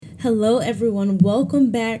Hello, everyone.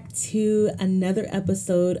 Welcome back to another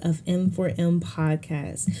episode of M4M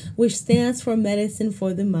Podcast, which stands for Medicine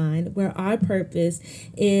for the Mind, where our purpose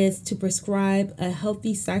is to prescribe a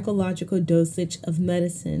healthy psychological dosage of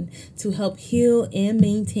medicine to help heal and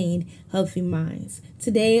maintain healthy minds.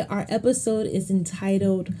 Today, our episode is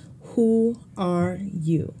entitled, Who Are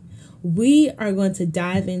You? We are going to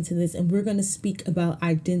dive into this and we're going to speak about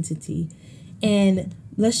identity. And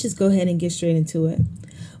let's just go ahead and get straight into it.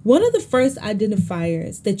 One of the first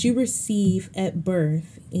identifiers that you receive at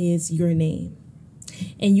birth is your name.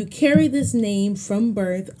 And you carry this name from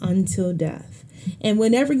birth until death. And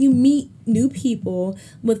whenever you meet new people,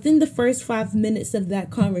 within the first 5 minutes of that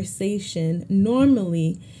conversation,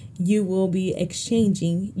 normally you will be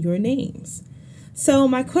exchanging your names. So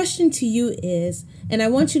my question to you is, and I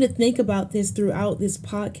want you to think about this throughout this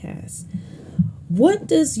podcast, what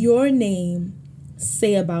does your name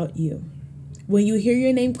say about you? When you hear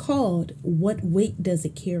your name called, what weight does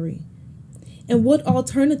it carry? And what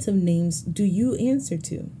alternative names do you answer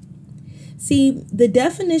to? See, the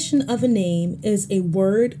definition of a name is a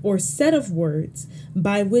word or set of words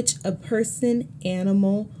by which a person,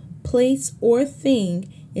 animal, place, or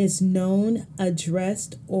thing is known,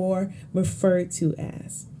 addressed, or referred to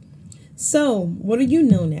as. So, what are you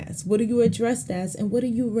known as? What are you addressed as? And what are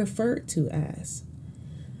you referred to as?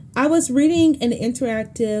 I was reading an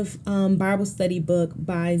interactive Bible study book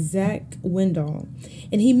by Zach Wendell,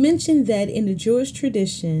 and he mentioned that in the Jewish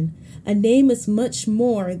tradition, a name is much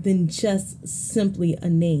more than just simply a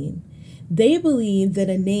name. They believe that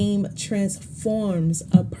a name transforms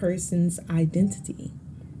a person's identity.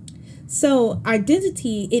 So,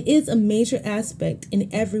 identity, it is a major aspect in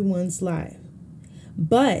everyone's life.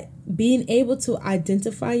 But being able to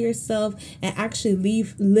identify yourself and actually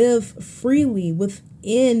live freely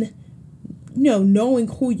within, knowing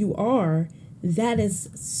who you are, that is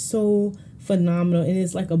so phenomenal. And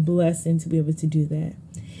it's like a blessing to be able to do that.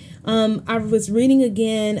 I was reading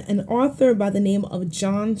again an author by the name of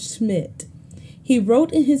John Schmidt. He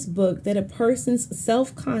wrote in his book that a person's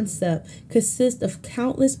self-concept consists of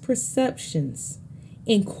countless perceptions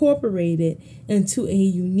incorporated into a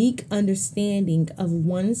unique understanding of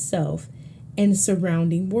oneself and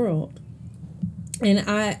surrounding world. And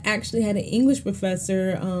I actually had an English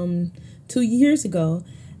professor 2 years ago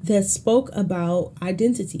that spoke about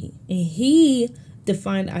identity. And he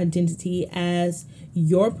defined identity as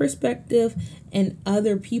your perspective and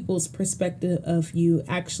other people's perspective of you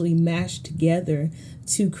actually mashed together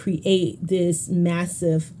to create this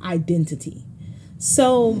massive identity.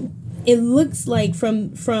 So it looks like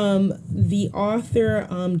from the author,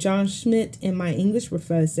 John Schmidt, and my English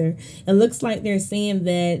professor, it looks like they're saying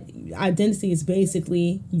that identity is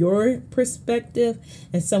basically your perspective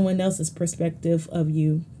and someone else's perspective of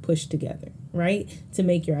you pushed together, right? To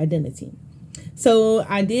make your identity. So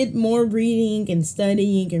I did more reading and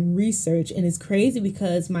studying and research, and it's crazy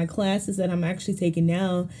because my classes that I'm actually taking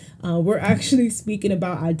now, we're actually speaking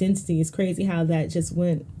about identity. It's crazy how that just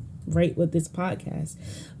went right with this podcast.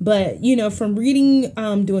 But from reading,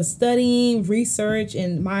 doing studying, research,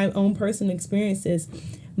 and my own personal experiences,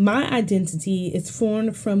 my identity is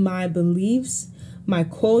formed from my beliefs, my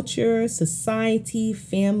culture, society,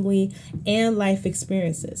 family, and life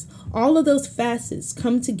experiences. All of those facets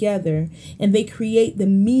come together and they create the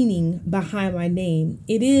meaning behind my name.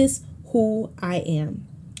 It is who I am.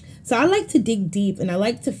 So I like to dig deep and I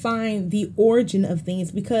like to find the origin of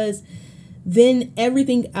things, because then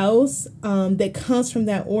everything else that comes from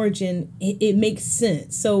that origin, it makes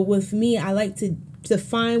sense. So with me, I like to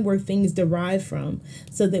find where things derive from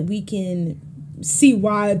so that we can see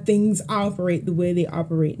why things operate the way they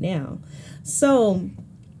operate now. So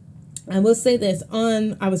I will say this.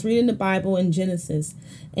 I was reading the Bible in Genesis,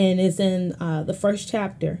 and it's in the first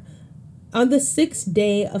chapter. On the 6th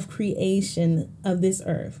day of creation of this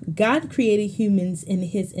earth, God created humans in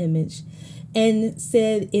his image and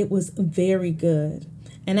said it was very good.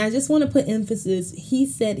 And I just want to put emphasis, he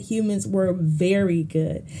said humans were very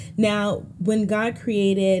good. Now, when God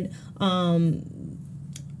created the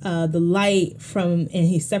light and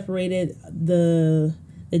he separated the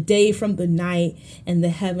day from the night and the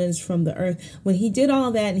heavens from the earth, when he did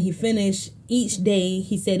all that and he finished each day,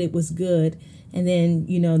 he said it was good. And then,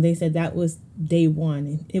 they said that was day 1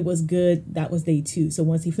 and it was good. That was day 2. So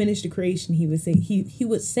once he finished the creation, he would say, he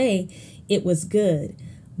would say it was good.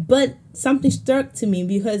 But something struck to me,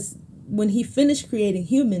 because when he finished creating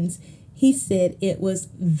humans, he said it was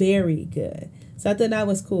very good. So I thought that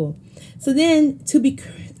was cool. So then to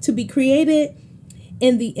be created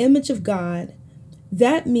in the image of God,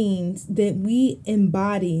 that means that we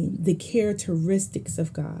embody the characteristics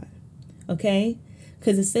of God. Okay?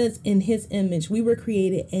 because it says in his image. We were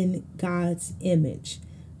created in God's image.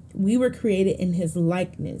 We were created in his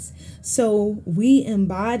likeness. So we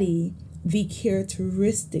embody the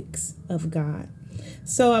characteristics of God.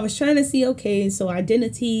 So I was trying to see, okay, so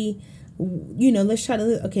identity, let's try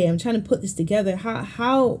to, okay, I'm trying to put this together.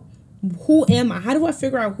 Who am I? How do I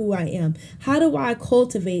figure out who I am? How do I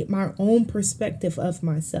cultivate my own perspective of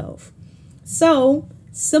myself? So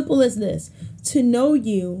simple as this: to know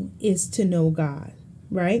you is to know God,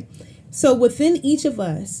 right? So within each of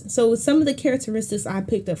us, so some of the characteristics I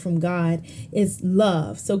picked up from God is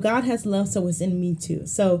love. So God has love, so it's in me too.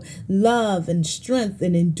 So love and strength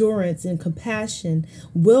and endurance and compassion,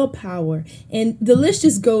 willpower, and the list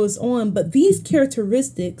just goes on. But these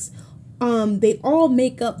characteristics, they all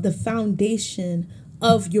make up the foundation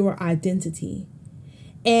of your identity.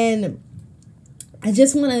 And I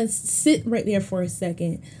just want to sit right there for a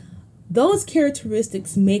second. Those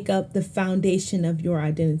characteristics make up the foundation of your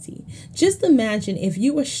identity. Just imagine if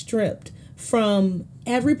you were stripped from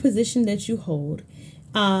every position that you hold,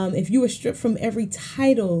 if you were stripped from every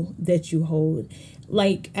title that you hold,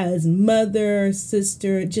 like as mother,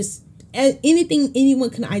 sister, just anything anyone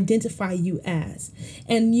can identify you as,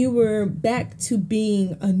 and you were back to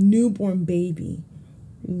being a newborn baby.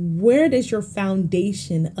 Where does your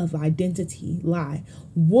foundation of identity lie?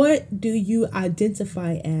 What do you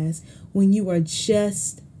identify as when you are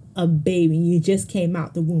just a baby? You just came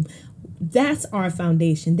out the womb. That's our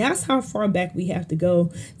foundation. That's how far back we have to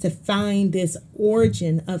go to find this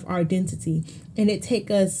origin of our identity. And it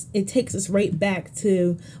takes us right back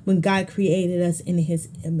to when God created us in his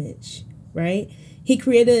image, right? He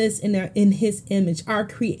created us in his image. Our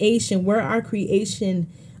creation, where our creation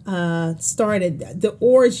started, the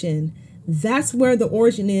origin, that's where the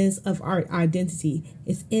origin is of our identity.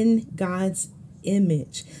 It's in God's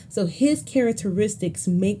image. So his characteristics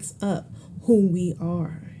makes up who we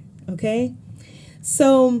are. Okay,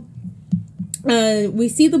 so we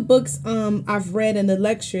see the books I've read and the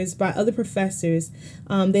lectures by other professors.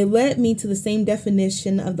 They led me to the same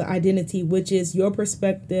definition of the identity, which is your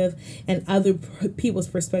perspective and other people's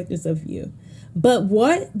perspectives of you. But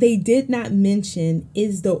what they did not mention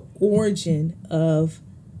is the origin of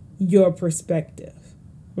your perspective,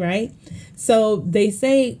 right? So they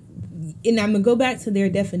say, and I'm going to go back to their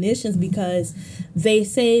definitions, because they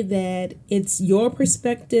say that it's your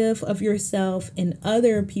perspective of yourself and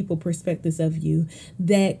other people's perspectives of you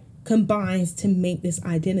that combines to make this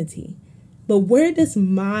identity. But where does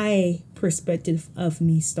my perspective of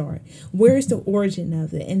me start? Where's the origin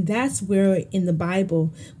of it? And that's where in the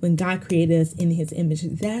Bible, when God created us in his image,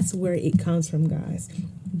 that's where it comes from, guys.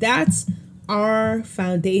 That's our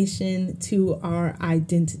foundation to our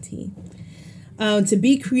identity. To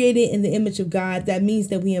be created in the image of God, that means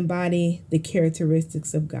that we embody the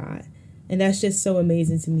characteristics of God. And that's just so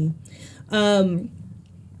amazing to me.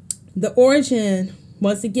 The origin,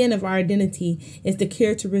 once again, of our identity is the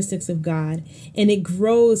characteristics of God. And it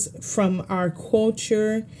grows from our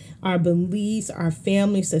culture, our beliefs, our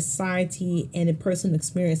family, society, and in personal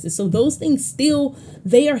experiences. So those things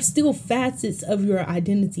they are still facets of your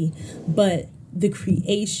identity. But the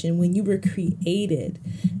creation, when you were created,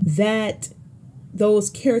 those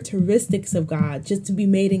characteristics of God, just to be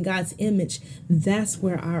made in God's image, that's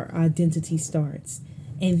where our identity starts.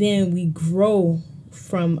 And then we grow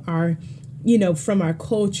from our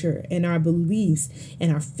culture and our beliefs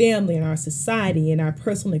and our family and our society and our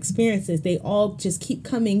personal experiences. They all just keep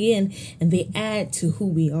coming in and they add to who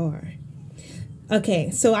we are.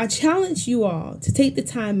 Okay, so I challenge you all to take the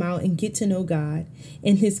time out and get to know God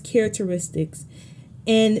and his characteristics.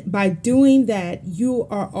 And by doing that, you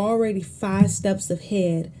are already 5 steps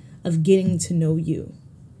ahead of getting to know you.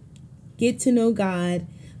 Get to know God.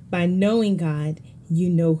 By knowing God, you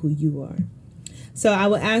know who you are. So I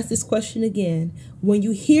will ask this question again. When you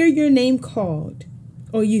hear your name called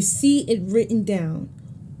or you see it written down,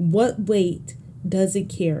 what weight does it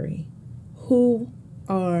carry? Who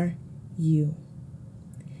are you?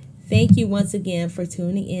 Thank you once again for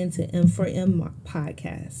tuning in to M4M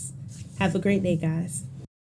Podcast. Have a great day, guys.